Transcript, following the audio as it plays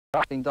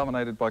being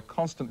dominated by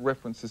constant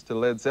references to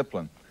Led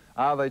Zeppelin.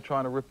 Are they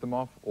trying to rip them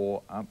off,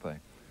 or aren't they?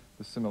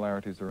 The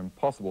similarities are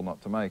impossible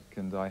not to make,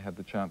 and I had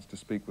the chance to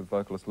speak with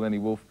vocalist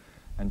Lenny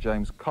and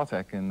James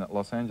Kottak in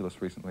Los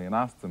Angeles recently and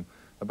asked them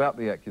about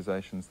the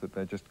accusations that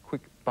they're just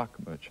quick buck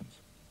merchants.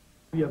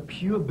 We are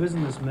pure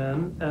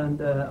businessmen, and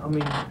I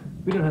mean,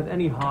 we don't have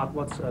any heart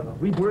whatsoever.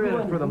 We're in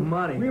it for the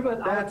money. We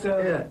went out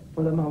there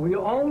for the money. We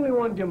only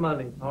want your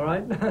money, all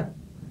right?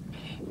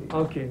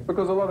 Okay.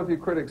 Because a lot of your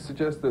critics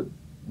suggest that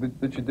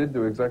you did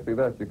do exactly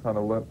that. You kind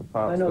of learnt the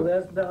parts. I know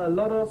there are a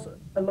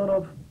lot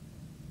of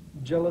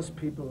jealous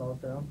people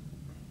out there,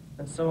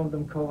 and some of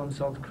them call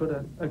themselves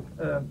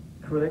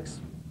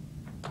critics,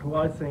 who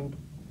I think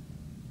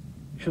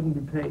shouldn't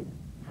be paid.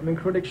 I mean,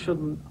 critics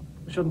shouldn't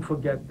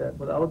forget that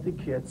without the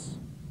kids,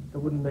 they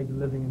wouldn't make a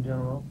living in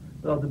general.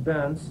 Without the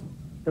bands,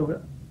 there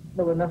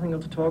were nothing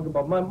else to talk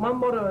about. My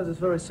motto is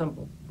very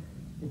simple: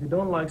 if you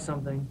don't like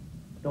something,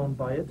 don't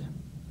buy it.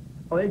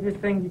 Or if you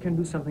think you can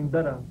do something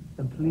better,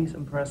 then please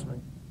impress me.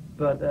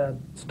 But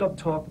stop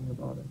talking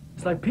about it.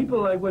 It's like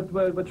people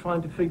we're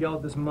trying to figure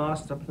out this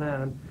master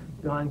plan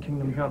behind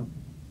Kingdom Come.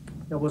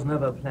 There was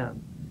never a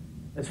plan.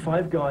 There's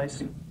 5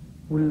 guys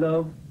who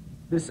love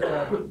this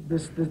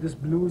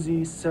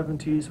bluesy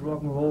 70s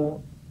rock and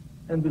roll,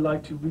 and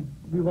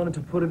we wanted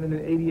to put it in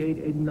an 88,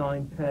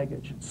 89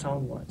 package,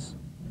 sound-wise.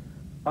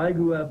 I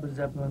grew up with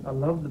Zeppelin. I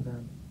love the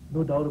band,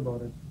 no doubt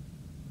about it.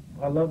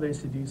 I love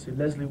AC/DC,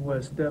 Leslie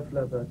West, Def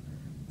Leppard,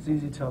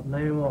 ZZ Top,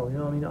 name them all. You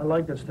know what I mean? I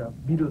like that stuff.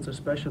 Beatles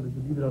especially,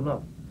 believe it or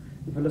not.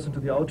 If you listen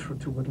to the outro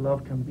to What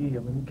Love Can Be,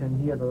 I mean, you can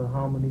hear the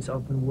harmonies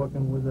I've been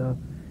working with.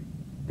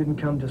 Didn't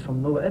come just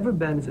from nowhere. Every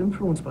band is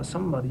influenced by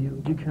somebody.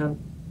 You can't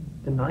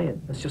deny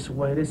it. That's just the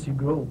way it is. You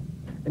grow.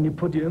 And you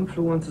put your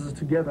influences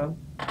together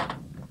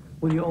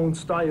with your own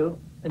style,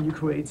 and you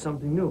create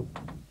something new.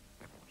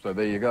 So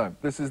there you go.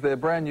 This is their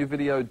brand new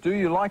video. Do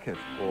you like it,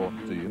 or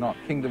do you not?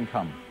 Kingdom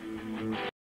Come.